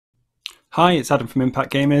Hi, it's Adam from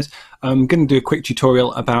Impact Gamers. I'm going to do a quick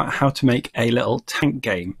tutorial about how to make a little tank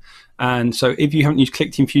game. And so if you haven't used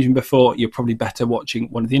Clickteam Fusion before, you're probably better watching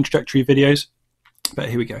one of the introductory videos. But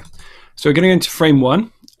here we go. So we're going to go into frame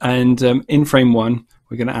one, and in frame one,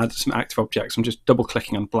 we're going to add some active objects. I'm just double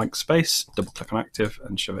clicking on blank space, double click on active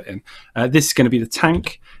and shove it in. This is going to be the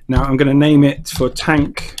tank. Now I'm going to name it for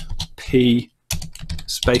tank P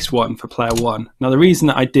space 1 for player 1. Now the reason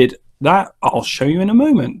that I did that I'll show you in a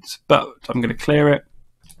moment, but I'm going to clear it.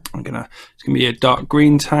 It's going to be a dark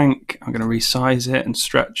green tank. I'm going to resize it and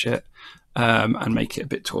stretch it and make it a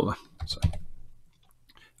bit taller. So,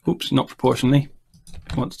 oops, not proportionally.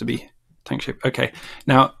 It wants to be tank shape. Okay,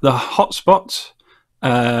 now the hotspot,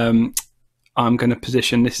 I'm going to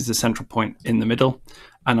position, this is the central point in the middle,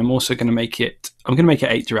 and I'm also going to make it,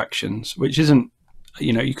 8 directions, which isn't,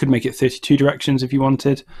 you could make it 32 directions if you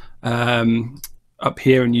wanted. Up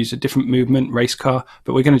here and use a different movement, race car,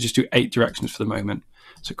 but we're going to just do 8 directions for the moment.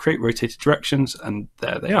 So create rotated directions, and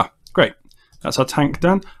there they are. Great, that's our tank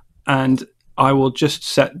done. And I will just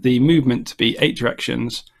set the movement to be 8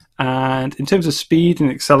 directions. And in terms of speed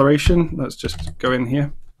and acceleration, let's just go in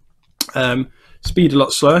here. Speed a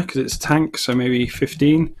lot slower because it's a tank, so maybe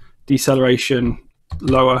 15. Deceleration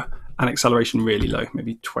lower, and acceleration really low,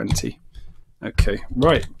 maybe 20. Okay,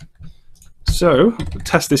 right. So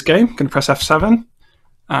test this game. I'm going to press F7,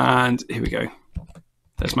 and here we go.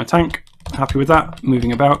 There's my tank. Happy with that.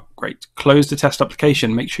 Moving about. Great. Close the test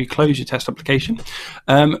application. Make sure you close your test application.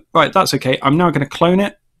 Right, that's okay. I'm now going to clone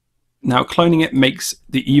it. Now cloning it makes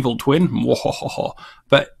the evil twin.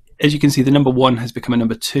 But as you can see, the number 1 has become a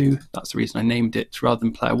number 2. That's the reason I named it rather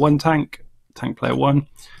than player 1 tank. Tank player 1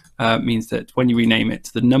 means that when you rename it,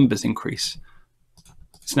 the numbers increase.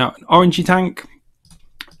 It's now an orangey tank.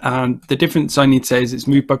 And the difference I need to say is it's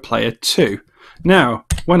moved by player 2. Now,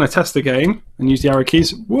 when I test the game and use the arrow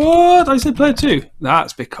keys, what? I said player 2.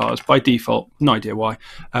 That's because by default, no idea why,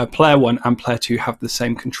 player 1 and player 2 have the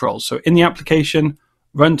same controls. So in the application,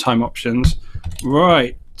 runtime options,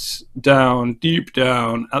 right down, deep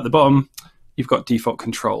down at the bottom, you've got default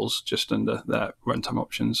controls just under their runtime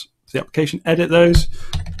options. So the application, edit those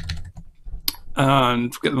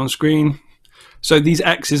and get them on screen. So these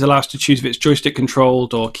X's allow us to choose if it's joystick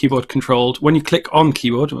controlled or keyboard controlled. When you click on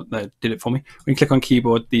keyboard, they did it for me. When you click on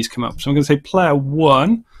keyboard, these come up. So I'm going to say player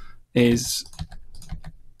 1 is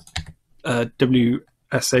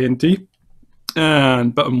WSAND,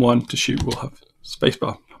 and button 1 to shoot will have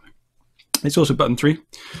spacebar. It's also button 3.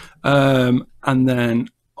 And then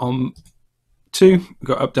on 2, we've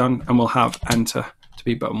got up, down, and we'll have enter to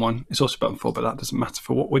be button 1. It's also button 4, but that doesn't matter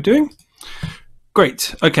for what we're doing.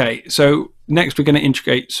 Great. Okay, so next we're going to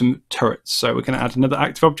integrate some turrets. So we're going to add another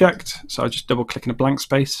active object. So I just double click in a blank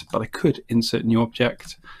space, but I could insert a new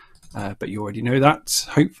object, but you already know that,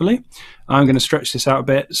 hopefully. I'm going to stretch this out a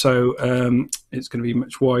bit. So it's going to be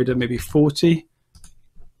much wider, maybe 40.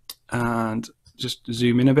 And just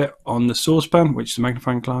zoom in a bit on the saucepan, which is a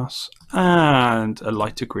magnifying glass, and a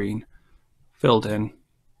lighter green filled in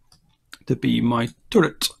to be my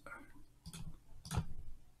turret.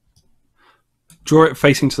 Draw it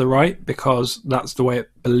facing to the right because that's the way it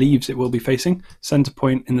believes it will be facing. Center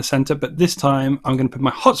point in the center, but this time I'm going to put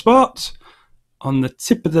my hotspot on the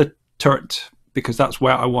tip of the turret because that's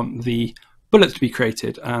where I want the bullets to be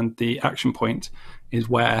created, and the action point is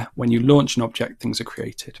where, when you launch an object, things are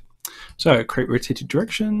created. So create rotated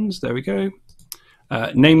directions. There we go.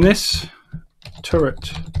 Name this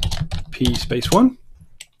turret P space 1,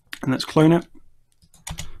 and let's clone it.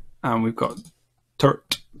 And we've got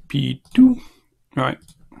turret P2. Right,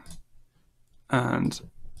 and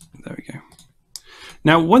there we go.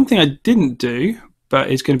 Now, one thing I didn't do, but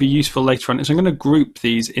is going to be useful later on, is I'm going to group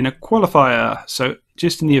these in a qualifier. So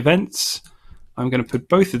just in the events, I'm going to put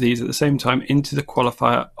both of these at the same time into the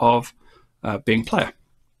qualifier of being player.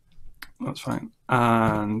 That's fine.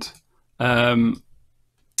 And I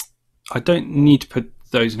don't need to put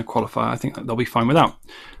those in a qualifier. I think they'll be fine without.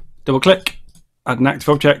 Double click, add an active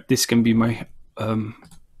object. This can be my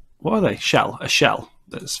what are they? Shell. A shell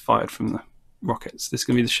that's fired from the rockets. This is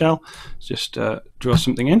going to be the shell. Just draw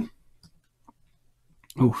something in.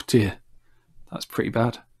 Oh dear, that's pretty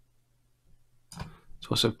bad. It's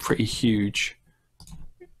also pretty huge.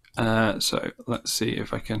 So let's see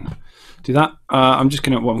if I can do that. I'm just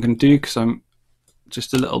going to, what I'm going to do, because I'm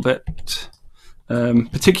just a little bit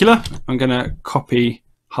particular, I'm going to copy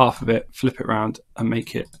half of it, flip it around, and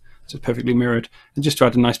make it so it's perfectly mirrored. And just to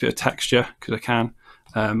add a nice bit of texture, because I can.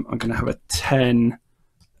 I'm going to have a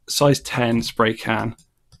size 10 spray can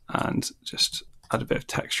and just add a bit of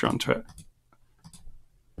texture onto it.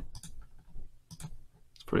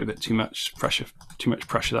 Probably a bit too much pressure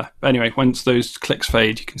there. But anyway, once those clicks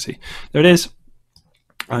fade, you can see there it is.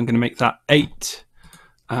 I'm going to make that 8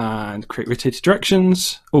 and create rotated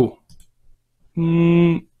directions. Oh,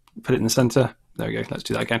 put it in the center. There we go. Let's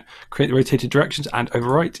do that again. Create the rotated directions and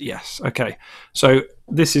overwrite. Yes. Okay. So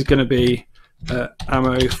this is going to be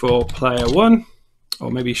ammo for player 1, or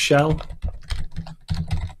maybe shell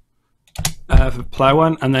for player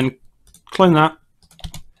 1, and then clone that,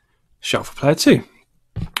 shell for player 2.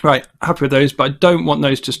 Right, happy with those, but I don't want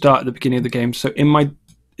those to start at the beginning of the game. So in my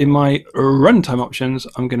runtime options,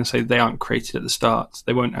 I'm going to say they aren't created at the start.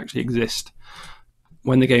 They won't actually exist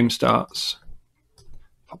when the game starts.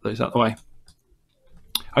 Pop those out of the way.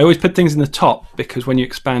 I always put things in the top because when you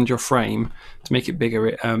expand your frame to make it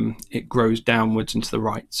bigger, it grows downwards and to the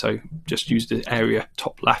right. So just use the area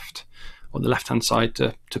top left or the left-hand side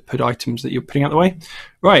to put items that you're putting out the way.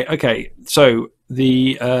 Right, okay, so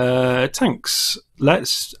the tanks.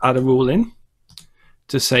 Let's add a rule in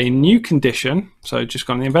to say new condition. So just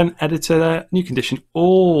go on the event editor there, new condition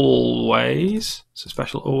always, so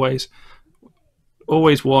special always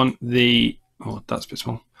want the, oh, that's a bit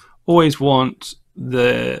small, always want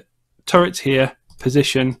the turrets here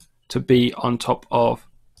position to be on top of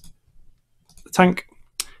the tank,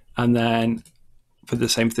 and then for the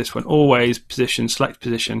same for this one, always position, select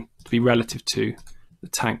position to be relative to the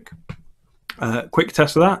tank. Quick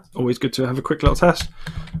test of that, always good to have a quick little test.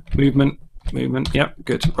 Movement, yep,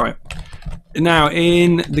 good, right. Now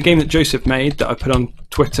in the game that Joseph made that I put on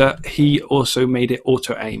Twitter, he also made it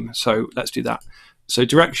auto aim, so let's do that. So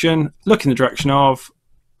direction, look in the direction of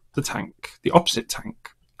the tank, the opposite tank,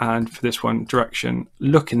 and for this one, direction,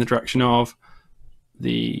 look in the direction of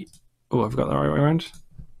the, oh, I've got the right way around?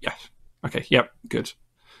 Yes, okay, yep, good.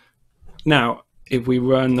 Now, if we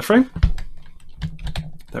run the frame,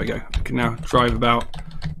 there we go. We can now drive about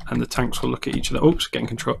and the tanks will look at each other. Oops, getting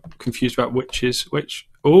confused about which is which.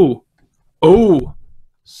 Oh,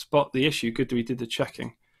 spot the issue. Good that we did the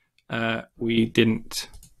checking. We didn't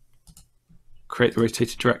create the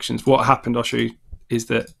rotated directions. What happened, I'll show you, is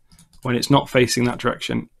that when it's not facing that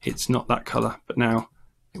direction, it's not that color, but now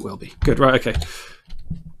it will be. Good, right, okay.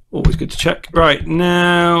 Always good to check. Right,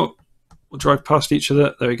 now we'll drive past each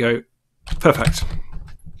other. There we go. Perfect.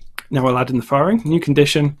 Now we'll add in the firing. New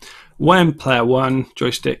condition. When player 1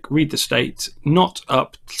 joystick, read the state, not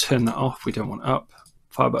up, turn that off. We don't want up.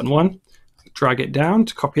 Fire button 1. Drag it down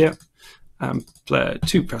to copy it. Player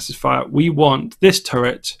 2 presses fire. We want this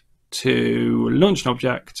turret to launch an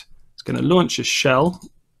object. It's going to launch a shell,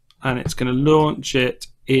 and it's going to launch it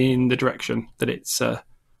in the direction that it's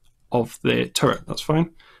of the turret. That's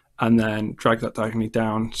fine. And then drag that diagonally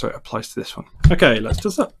down so it applies to this one. Okay, let's do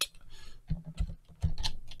that.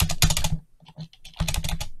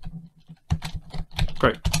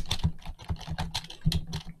 Great.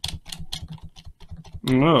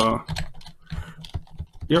 Oh.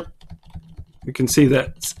 Yep. You can see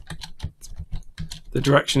that the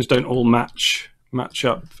directions don't all match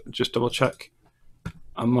up. Just double check.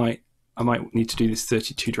 I might need to do this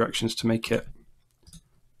 32 directions to make it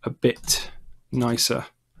a bit nicer.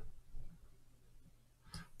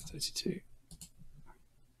 32.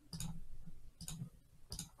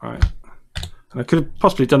 All right. And I could have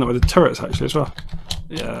possibly done that with the turrets actually as well.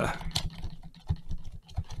 Yeah,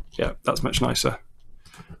 that's much nicer.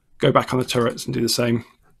 Go back on the turrets and do the same.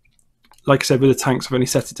 Like I said, with the tanks, I've only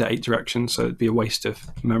set it to 8 directions, so it'd be a waste of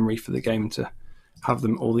memory for the game to have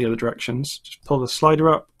them all the other directions. Just pull the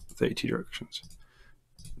slider up, 32 directions.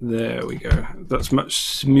 There we go. That's much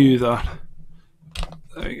smoother.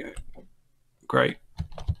 There we go. Great.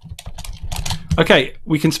 Okay,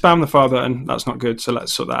 we can spam the fire button. That's not good, so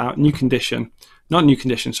let's sort that out. New condition. Not new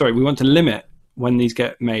condition, sorry. We want to limit when these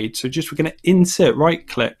get made. So just we're going to insert, right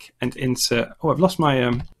click and insert. Oh, I've lost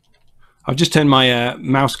my, I've just turned my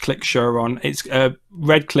mouse click show on. It's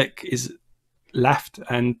red click is left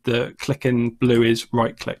and the click in blue is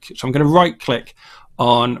right click. So I'm going to right click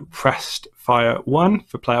on pressed fire 1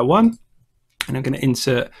 for player 1. And I'm going to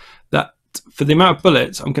insert that. For the amount of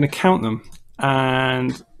bullets, I'm going to count them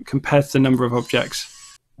and compare to the number of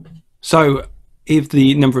objects. So if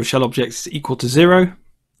the number of shell objects is equal to 0,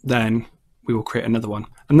 then we will create another one.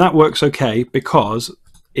 And that works okay because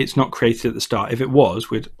it's not created at the start. If it was,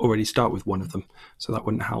 we'd already start with one of them. So that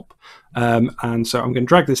wouldn't help. And so I'm going to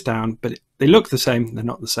drag this down, but they look the same. They're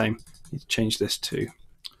not the same. Need to change this to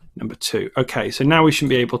number 2. Okay, so now we shouldn't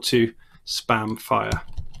be able to spam fire.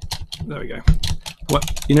 There we go.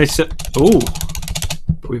 What you notice it? Oh,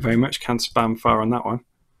 but we very much can spam fire on that one.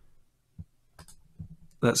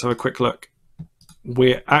 Let's have a quick look.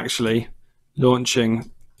 We're actually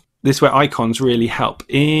launching this where icons really help.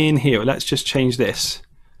 In here, let's just change this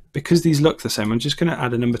because these look the same, I'm just going to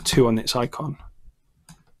add a number 2 on its icon.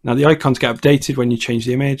 Now the icons get updated when you change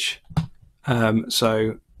the image,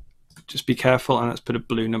 so just be careful, and let's put a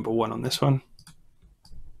blue number 1 on this one.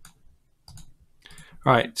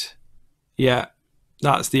 Right, yeah,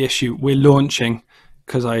 that's the issue. We're launching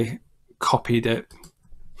because I copied it.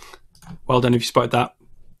 Well done if you spotted that.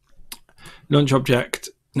 Launch object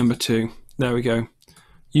number 2. There we go.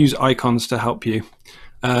 Use icons to help you.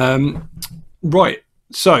 Right,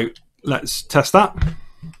 so let's test that.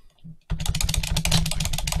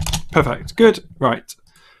 Perfect, good. Right.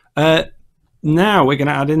 Now we're going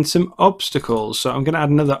to add in some obstacles. So I'm going to add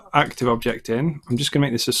another active object in. I'm just going to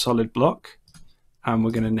make this a solid block, and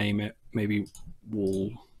we're going to name it maybe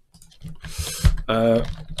wall.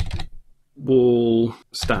 Wall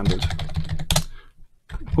standard.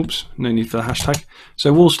 Oops, no need for the hashtag.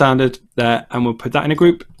 So wall standard there, and we'll put that in a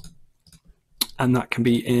group, and that can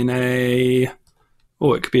be in a,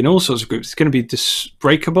 oh, it could be in all sorts of groups. It's going to be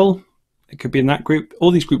breakable. It could be in that group.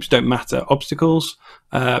 All these groups don't matter. Obstacles,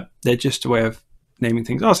 they're just a way of naming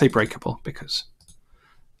things. I'll say breakable because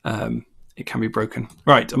it can be broken.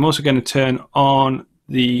 Right, I'm also going to turn on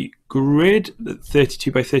the grid,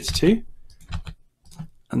 32 by 32,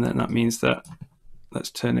 and then that means that, let's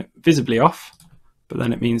turn it visibly off, but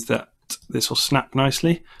then it means that this will snap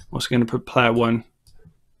nicely. I'm also going to put player 1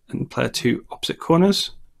 and player 2 opposite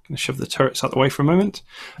corners. I'm going to shove the turrets out the way for a moment.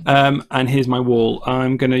 And here's my wall.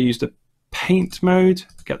 I'm going to use the paint mode,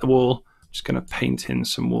 get the wall. I'm just going to paint in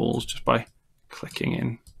some walls just by clicking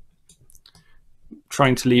in.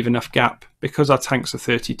 Trying to leave enough gap. Because our tanks are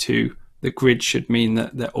 32, the grid should mean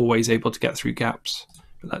that they're always able to get through gaps.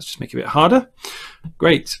 But let's just make it a bit harder.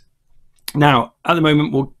 Great. Now, at the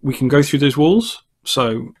moment, we can go through those walls,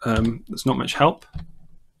 so there's not much help.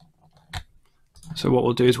 So what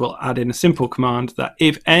we'll do is we'll add in a simple command that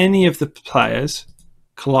if any of the players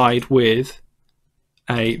collide with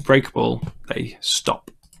a breakable, they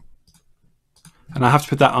stop. And I have to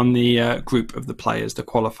put that on the group of the players, the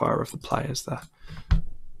qualifier of the players there.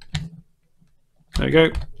 There we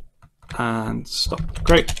go. And stop.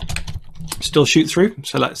 Great. Still shoot through.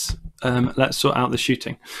 So let's sort out the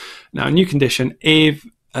shooting. Now, a new condition, if,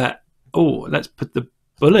 let's put the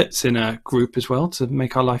bullets in a group as well to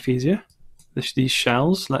make our life easier. These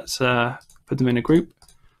shells, let's put them in a group.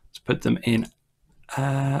 Let's put them in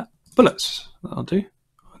bullets. That'll do.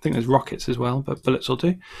 I think there's rockets as well, but bullets will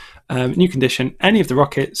do. New condition, any of the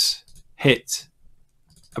rockets hit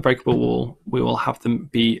a breakable wall, we will have them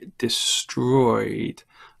be destroyed.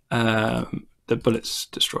 The bullets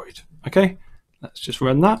destroyed. Okay, let's just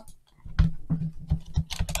run that.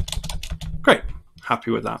 Great,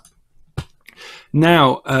 happy with that.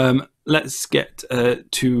 Now, let's get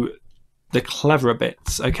to the cleverer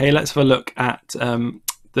bits. Okay, let's have a look at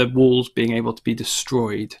the walls being able to be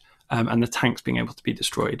destroyed and the tanks being able to be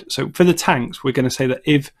destroyed. So for the tanks, we're going to say that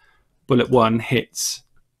if bullet 1 hits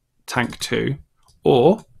tank 2,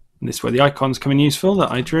 or, and this is where the icons come in useful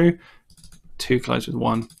that I drew, 2 collides with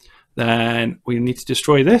 1, then we need to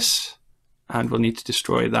destroy this, and we'll need to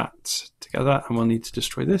destroy that together, and we'll need to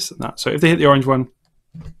destroy this and that. So if they hit the orange one,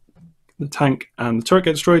 the tank and the turret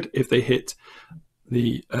get destroyed. If they hit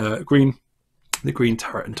the green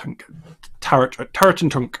turret and tank, turret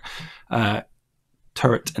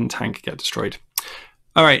and tank get destroyed.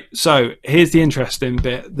 All right, so here's the interesting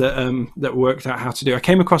bit that that worked out how to do. I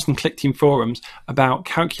came across in Clickteam forums about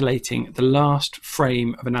calculating the last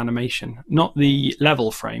frame of an animation, not the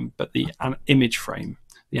level frame, but the image frame,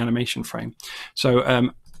 the animation frame.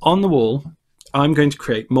 So on the wall, I'm going to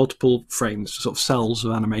create multiple frames, sort of cells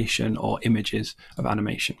of animation or images of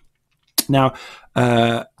animation. Now,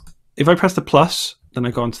 if I press the plus, then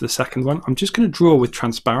I go on to the second one. I'm just going to draw with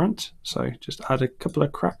transparent. So just add a couple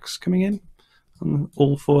of cracks coming in on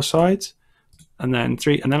all 4 sides, and then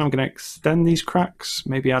 3, and then I'm going to extend these cracks,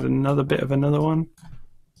 maybe add another bit of another one.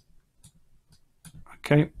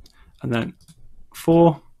 Okay, and then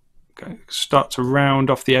 4. Okay, start to round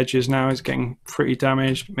off the edges now. It's getting pretty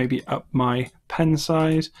damaged. Maybe up my pen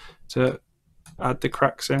size to add the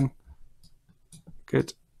cracks in.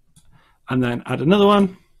 Good. And then add another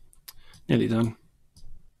one. Nearly done.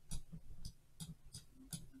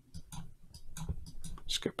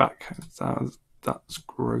 Just go back. That's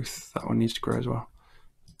growth. That one needs to grow as well.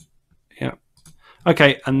 Yeah.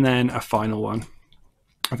 Okay, and then a final one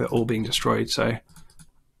of it all being destroyed. So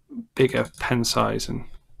bigger pen size and.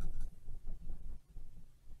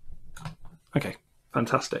 Okay,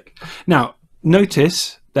 fantastic. Now,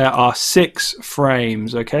 notice there are 6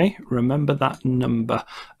 frames, okay? Remember that number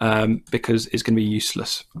because it's going to be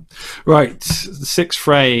useless. Right, 6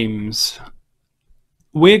 frames.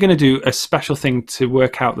 we're going to do a special thing to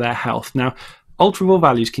work out their health. Now, alterable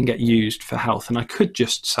values can get used for health, and I could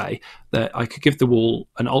just say that I could give the wall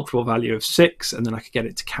an alterable value of 6, and then I could get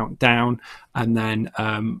it to count down, and then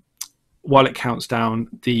while it counts down,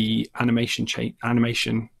 the animation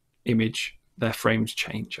image, their frames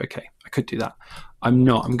change. Okay, I could do that. I'm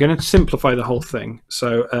not. I'm going to simplify the whole thing.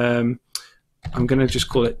 So I'm going to just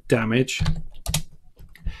call it damage,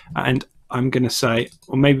 and I'm going to say,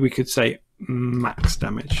 or maybe we could say max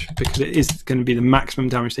damage, because it is going to be the maximum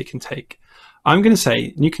damage they can take. I'm going to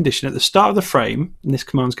say new condition at the start of the frame, and this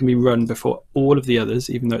command's going to be run before all of the others,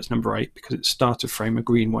 even though it's number 8, because it's start of frame, a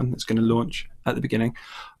green one that's going to launch at the beginning.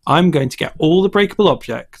 I'm going to get all the breakable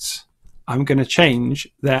objects. I'm going to change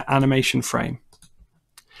their animation frame.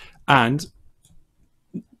 And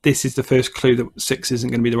this is the first clue that 6 isn't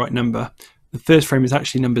going to be the right number. The first frame is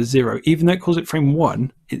actually number 0. Even though it calls it frame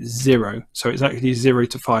 1, it's 0. So it's actually 0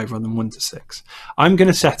 to 5 rather than 1 to 6. I'm going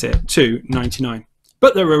to set it to 99.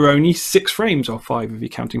 But there are only 6 frames, or 5 if you're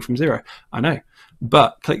counting from 0. I know.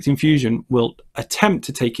 But Clickteam Fusion will attempt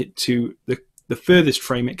to take it to the furthest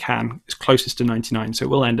frame it can, is closest to 99. So it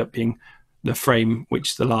will end up being the frame,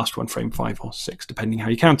 which is the last one, frame 5 or 6, depending how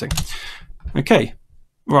you're counting. Okay.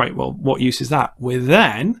 Right, well, what use is that? We're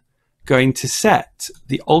then going to set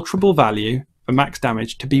the alterable value for max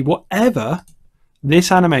damage to be whatever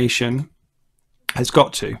this animation has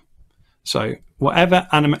got to. So whatever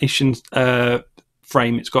animation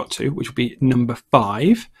frame it's got to, which will be number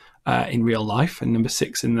 5 in real life and number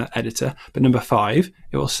 6 in the editor, but number 5,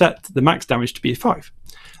 it will set the max damage to be 5.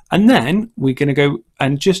 And then we're going to go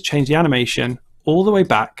and just change the animation all the way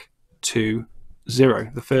back to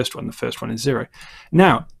 0, the first one is 0.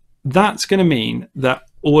 Now, that's going to mean that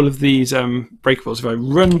all of these breakables, if I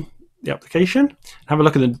run the application, have a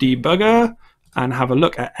look at the debugger, and have a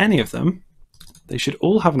look at any of them, they should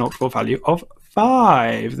all have an alterable value of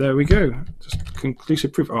 5. There we go. Just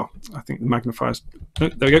conclusive proof. Oh, I think the magnifier's... Oh,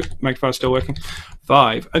 there we go. Magnifier's still working.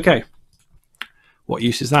 5. Okay. What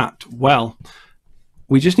use is that? Well,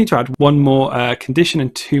 we just need to add one more condition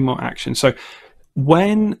and 2 more actions. So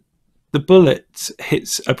when the bullet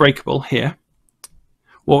hits a breakable here,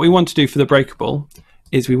 what we want to do for the breakable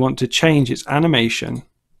is we want to change its animation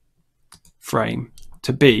frame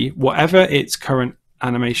to be whatever its current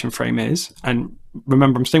animation frame is. And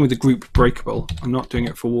remember, I'm staying with the group breakable. I'm not doing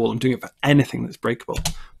it for wall. I'm doing it for anything that's breakable,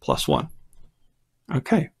 +1.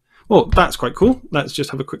 Okay. Well, that's quite cool. Let's just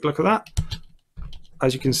have a quick look at that.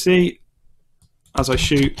 As you can see, as I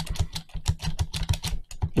shoot,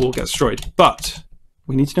 wall gets destroyed. But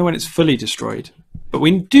we need to know when it's fully destroyed. But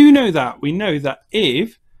we do know that. We know that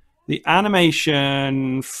if the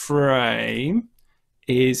animation frame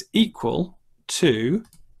is equal to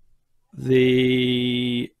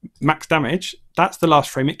the max damage, that's the last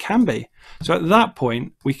frame it can be. So at that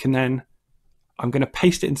point, we can then, I'm going to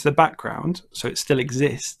paste it into the background so it still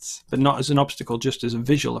exists, but not as an obstacle, just as a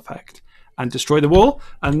visual effect, and destroy the wall.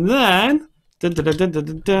 And then,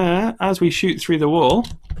 as we shoot through the wall,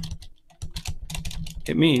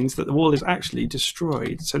 it means that the wall is actually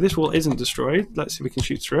destroyed. So this wall isn't destroyed. Let's see if we can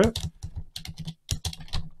shoot through it.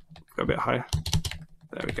 Go a bit higher.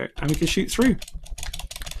 There we go. And we can shoot through.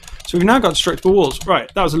 So we've now got destructible walls.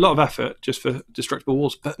 Right, that was a lot of effort just for destructible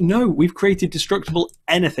walls. But no, we've created destructible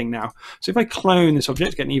anything now. So if I clone this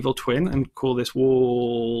object, get an evil twin, and call this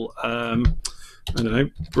wall, I don't know,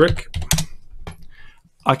 brick,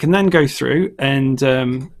 I can then go through and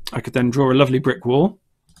I could then draw a lovely brick wall.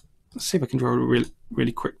 Let's see if I can draw a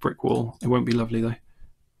really quick brick wall. It won't be lovely though.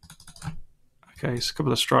 Okay, so a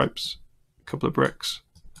couple of stripes, a couple of bricks.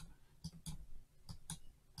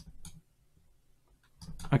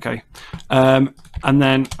 Okay, and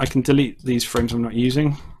then I can delete these frames I'm not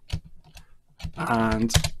using.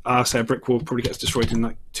 And I'll say a brick wall probably gets destroyed in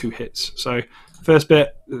like 2 hits. So first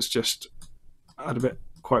bit, let's just add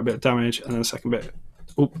quite a bit of damage, and then the second bit,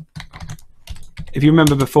 oop. If you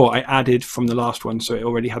remember before, I added from the last one, so it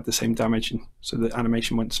already had the same damage, and so the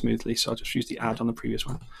animation went smoothly. So I'll just use the add on the previous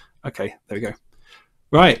one. Okay, there we go.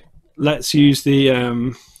 Right, let's use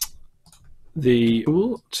the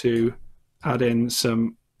tool to add in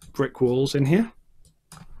some brick walls in here.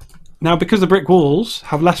 Now, because the brick walls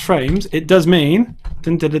have less frames, it does mean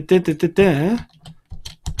they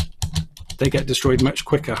get destroyed much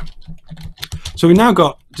quicker. So we've now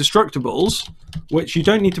got destructibles, which you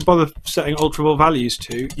don't need to bother setting alterable values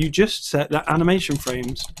to. You just set that animation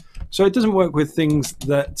frames. So it doesn't work with things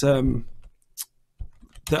that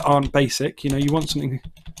that aren't basic. You know, you want something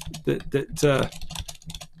that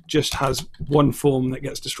just has one form that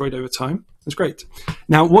gets destroyed over time. That's great.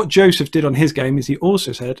 Now, what Joseph did on his game is he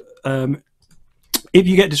also said, if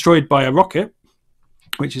you get destroyed by a rocket,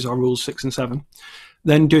 which is our rules 6 and 7.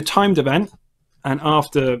 Then do a timed event, and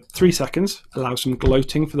after 3 seconds, allow some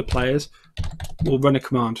gloating for the players. We'll run a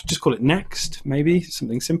command. Just call it next, maybe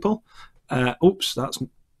something simple. Oops, that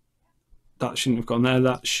shouldn't have gone there.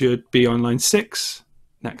 That should be on line 6.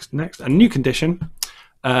 Next. A new condition.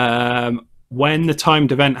 When the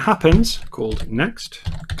timed event happens, called next,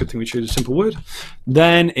 good thing we chose a simple word,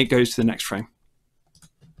 then it goes to the next frame.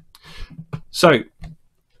 So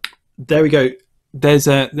there we go. There's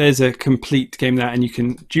a complete game there, and you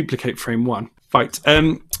can duplicate frame 1. Right.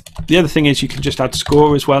 The other thing is you can just add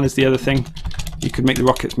score as well as the other thing. You could make the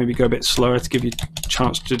rockets maybe go a bit slower to give you a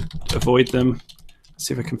chance to avoid them. Let's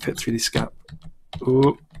see if I can fit through this gap.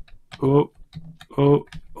 Oh,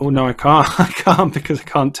 no, I can't. I can't because I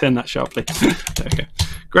can't turn that sharply. There we go.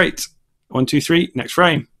 Great. 1, 2, 3, next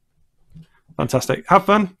frame. Fantastic. Have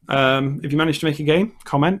fun. If you manage to make a game,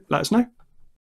 comment, let us know.